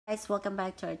Guys, welcome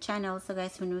back to our channel. So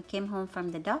guys, when we came home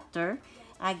from the doctor,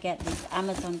 I got this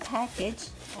Amazon package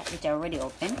which I already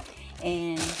opened,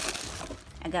 and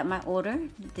I got my order.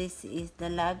 This is the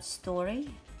Love Story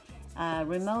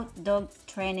remote dog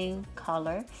training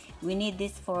collar. We need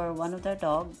this for one of the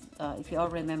dog. If you all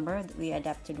remember, we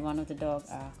adopted one of the dog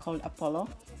called Apollo.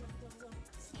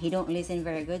 He don't listen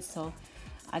very good, so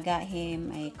I got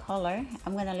him a collar.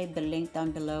 I'm gonna leave the link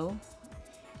down below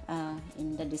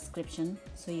in the description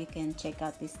so you can check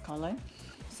out this color.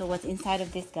 So what's inside of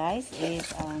this, guys,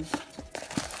 is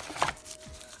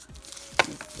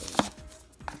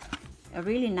a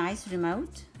really nice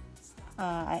remote.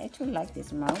 I actually like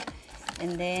this remote.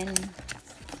 And then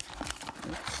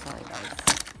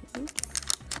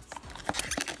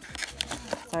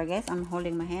sorry guys, I'm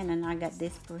holding my hand and I got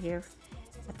this for here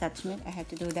attachment. I have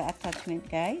to do the attachment,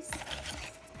 guys.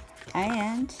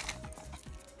 And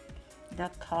the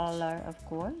color, of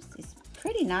course, is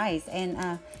pretty nice,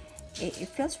 and it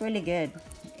feels really good.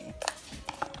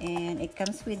 And it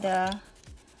comes with the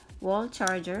wall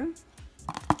charger,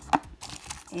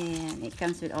 and it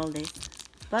comes with all this,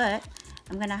 but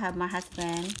I'm gonna have my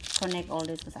husband connect all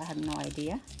this because I have no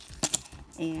idea.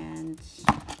 And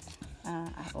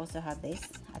I also have this.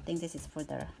 I think this is for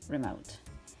the remote.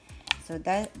 So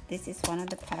this is one of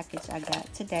the package I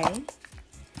got today.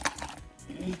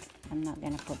 I'm not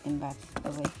gonna put them back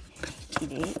the way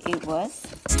it was.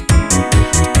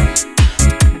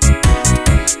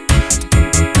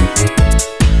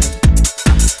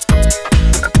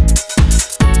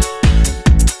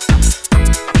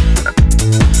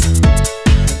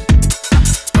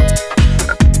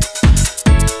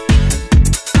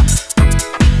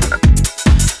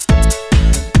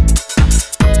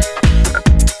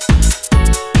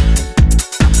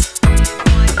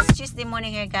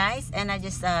 Morning here, guys, and I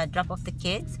just dropped off the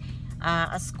kids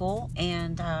at school,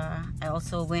 and I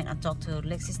also went and talked to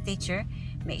Lexi's teacher,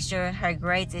 make sure her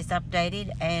grades is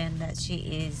updated and that she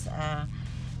is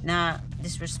not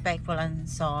disrespectful and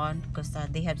so on, because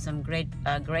they have some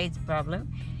grades problem.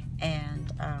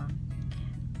 And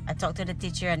I talked to the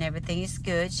teacher and everything is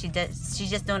good. She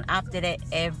just don't update it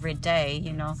every day,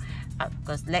 you know,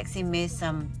 because Lexi missed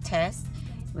some tests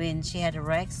when she had a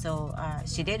wreck. So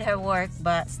she did her work,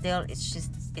 but still it's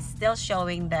still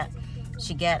showing that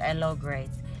she got a low grade.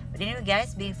 But anyway,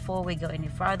 guys, before we go any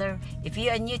further, if you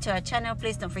are new to our channel,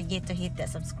 please don't forget to hit that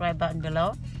subscribe button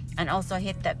below, and also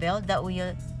hit that bell. That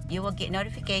way you will get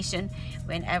notification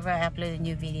whenever I upload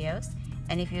new videos.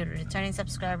 And if you're returning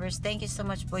subscribers, thank you so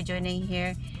much for joining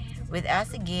here with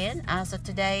us again. So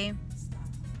today,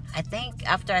 I think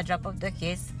after I drop off the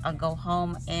kids, I'll go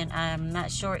home, and I'm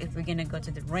not sure if we're gonna go to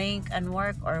the rink and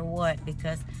work or what,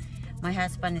 because my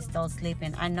husband is still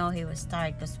sleeping. I know he was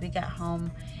tired because we got home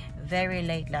very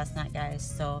late last night, guys.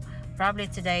 So probably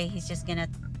today he's just gonna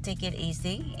take it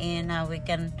easy, and we're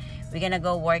gonna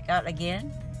go work out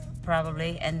again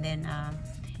probably, and then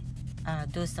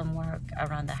do some work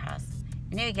around the house.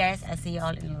 Anyway, guys, I'll see you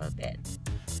all in a little bit.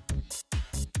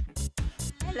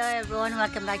 Hello everyone,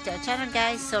 welcome back to our channel,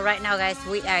 guys. So right now, guys,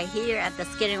 we are here at the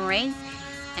skating rink,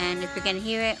 and if you can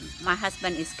hear it, my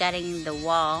husband is cutting the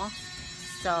wall.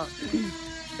 So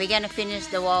we're gonna finish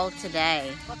the wall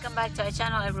today. Welcome back to our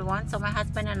channel, everyone. So my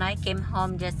husband and I came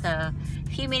home just a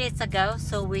few minutes ago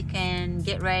so we can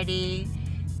get ready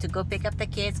to go pick up the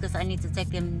kids, because I need to take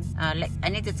them I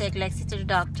need to take Lexi to the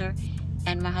doctor,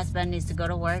 and my husband needs to go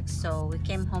to work. So we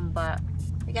came home, but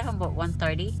we got home about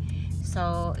 1:30.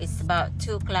 So it's about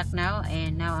 2 o'clock now,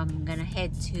 and now I'm gonna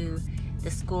head to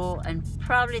the school and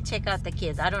probably check out the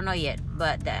kids. I don't know yet,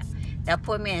 but the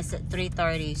appointment is at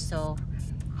 3:30, so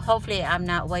hopefully I'm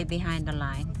not way behind the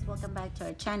line. Welcome back to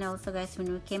our channel. So guys,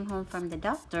 when we came home from the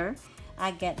doctor,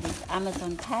 I got this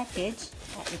Amazon package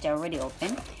which I already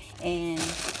opened, and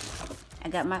I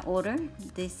got my order.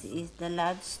 This is the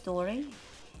Love Story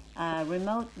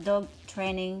remote dog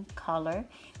training collar.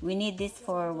 We need this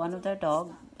for one of the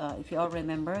dog. If you all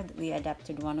remember, we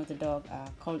adopted one of the dog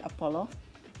called Apollo.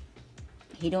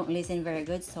 He don't listen very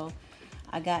good, so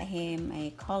I got him a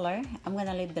collar. I'm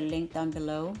gonna leave the link down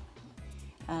below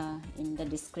in the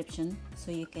description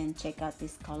so you can check out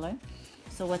this collar.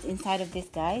 So what's inside of this,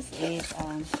 guys, is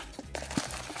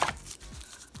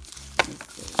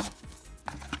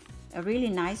a really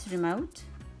nice remote.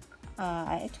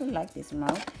 I actually like this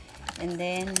remote. And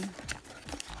then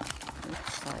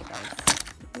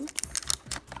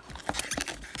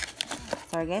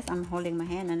sorry guys, I'm holding my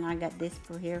hand and I got this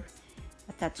for here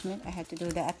attachment. I have to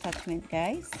do the attachment,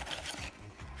 guys.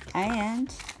 And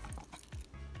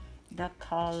the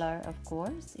color, of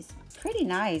course, is pretty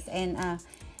nice, and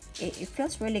it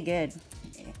feels really good.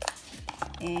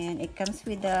 and it comes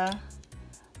with a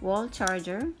wall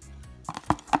charger,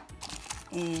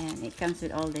 and it comes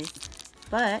with all this,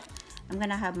 but I'm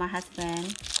gonna have my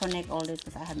husband connect all this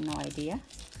because I have no idea.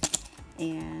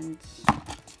 And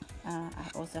I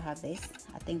also have this.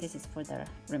 I think this is for the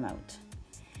remote.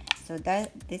 So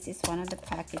this is one of the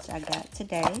package I got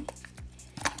today.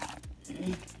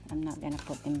 I'm not gonna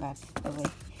put them back the way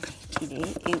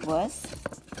it was.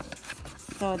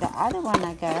 So the other one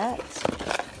I got,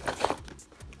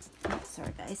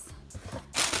 sorry guys,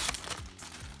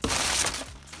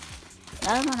 the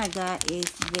other one I got is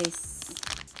this.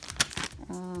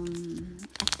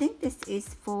 I think this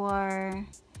is for,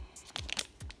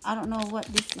 I don't know what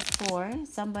this is for.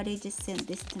 Somebody just sent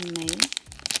this to me.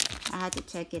 I had to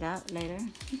check it out later.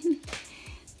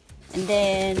 And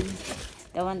then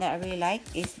the one that I really like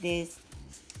is this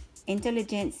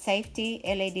intelligent safety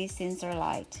LED sensor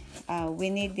light. We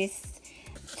need this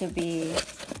to be,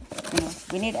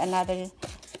 we need another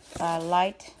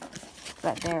light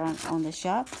right there on the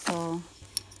shop. So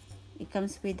it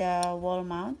comes with a wall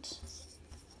mount.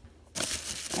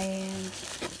 And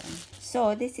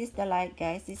so this is the light,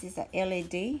 guys. This is a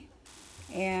LED,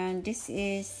 and this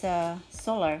is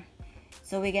solar.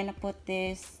 So we're gonna put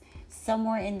this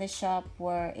somewhere in the shop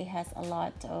where it has a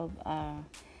lot of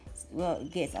well,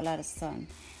 it gets a lot of sun.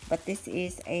 But this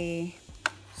is a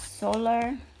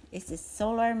solar, it's a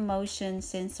solar motion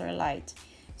sensor light.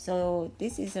 So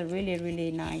this is a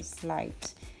really nice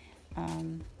light.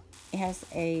 It has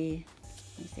a,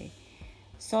 let me see,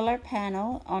 solar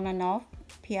panel, on and off,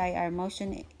 PIR,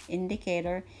 motion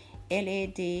indicator,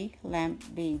 LED lamp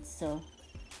beads. So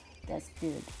that's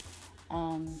good.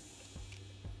 I'm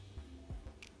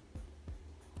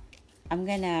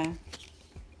gonna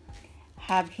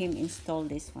have him install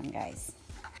this one, guys.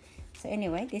 So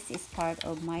anyway, this is part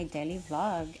of my daily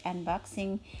vlog,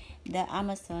 unboxing the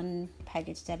Amazon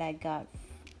package that I got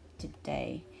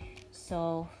today.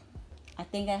 So I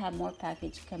think I have more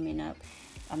package coming up.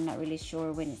 I'm not really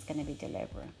sure when it's gonna be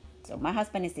delivered. So my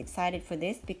husband is excited for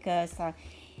this because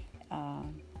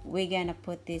we're gonna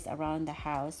put this around the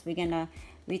house.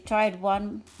 We tried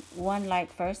one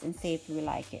light first and see if we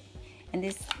like it. And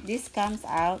this comes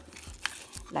out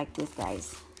like this,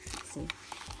 guys. See,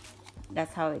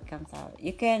 that's how it comes out.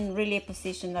 You can really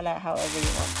position the light however you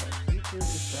want it. YouTube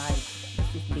is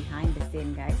live. This is behind the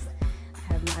scene, guys.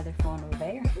 I have my other phone over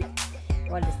there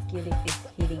while the skillet is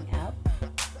heating up,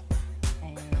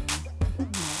 and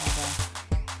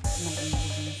my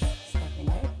amazing stuff in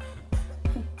there.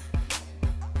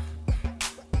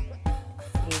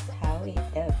 This is how it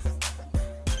looks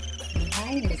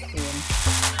behind the scene.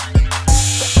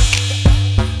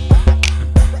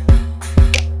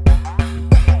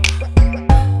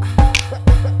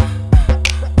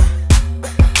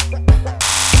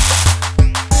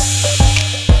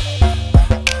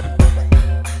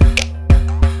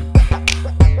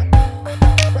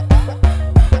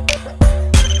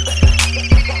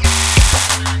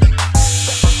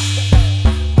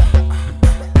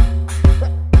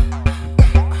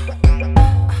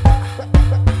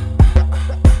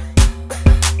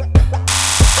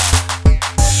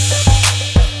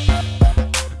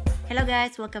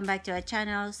 Guys, welcome back to our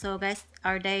channel. So guys,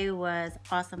 our day was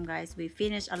awesome, guys. We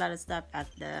finished a lot of stuff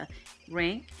at the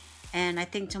Rink, and I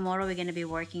think tomorrow we're gonna be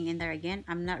working in there again.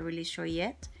 I'm not really sure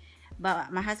yet,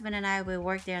 but my husband and I, we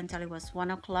worked there until it was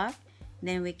 1 o'clock.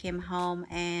 Then we came home,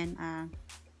 and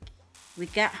we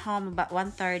got home about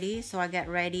 1:30. So I got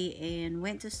ready and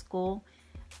went to school.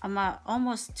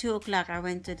 Almost 2 o'clock I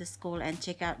went to the school and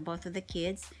checked out both of the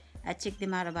kids. I checked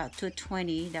them out about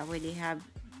 2:20. That way they have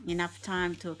enough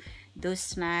time to do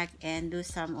snack and do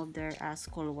some of their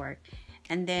school work.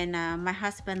 And then my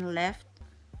husband left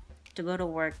to go to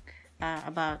work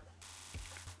about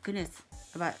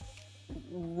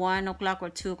 1 o'clock or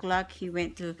 2 o'clock. He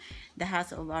went to the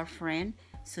house of our friend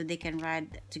so they can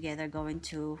ride together going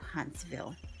to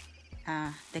Huntsville.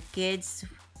 The kids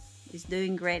is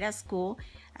doing great at school.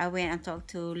 I went and talked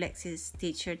to Lexi's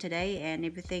teacher today, and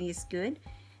everything is good.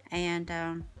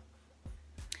 And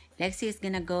Lexi is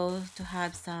gonna go to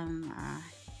have some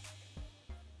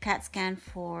CAT scan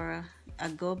for a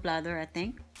gallbladder, I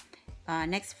think,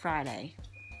 next Friday.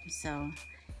 So,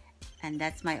 and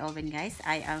that's my oven, guys.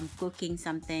 I am cooking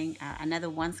something,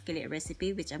 another one skillet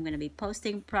recipe, which I'm gonna be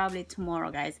posting probably tomorrow,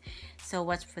 guys. So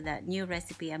watch for that new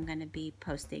recipe I'm gonna be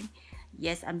posting.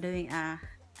 Yes, I'm doing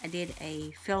I did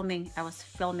a filming. I was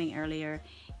filming earlier,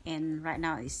 and right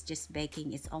now it's just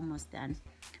baking. It's almost done.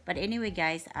 But anyway,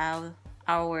 guys,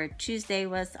 our Tuesday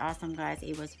was awesome, guys.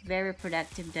 It was very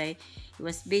productive day. It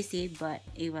was busy, but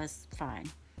it was fine.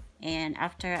 And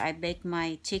after I bake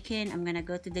my chicken, I'm gonna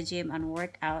go to the gym and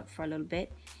work out for a little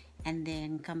bit, and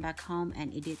then come back home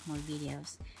and edit more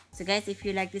videos. So guys, if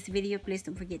you like this video, please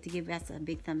don't forget to give us a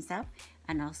big thumbs up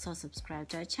and also subscribe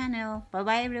to our channel. Bye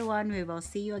bye everyone. We will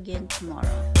see you again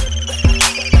tomorrow.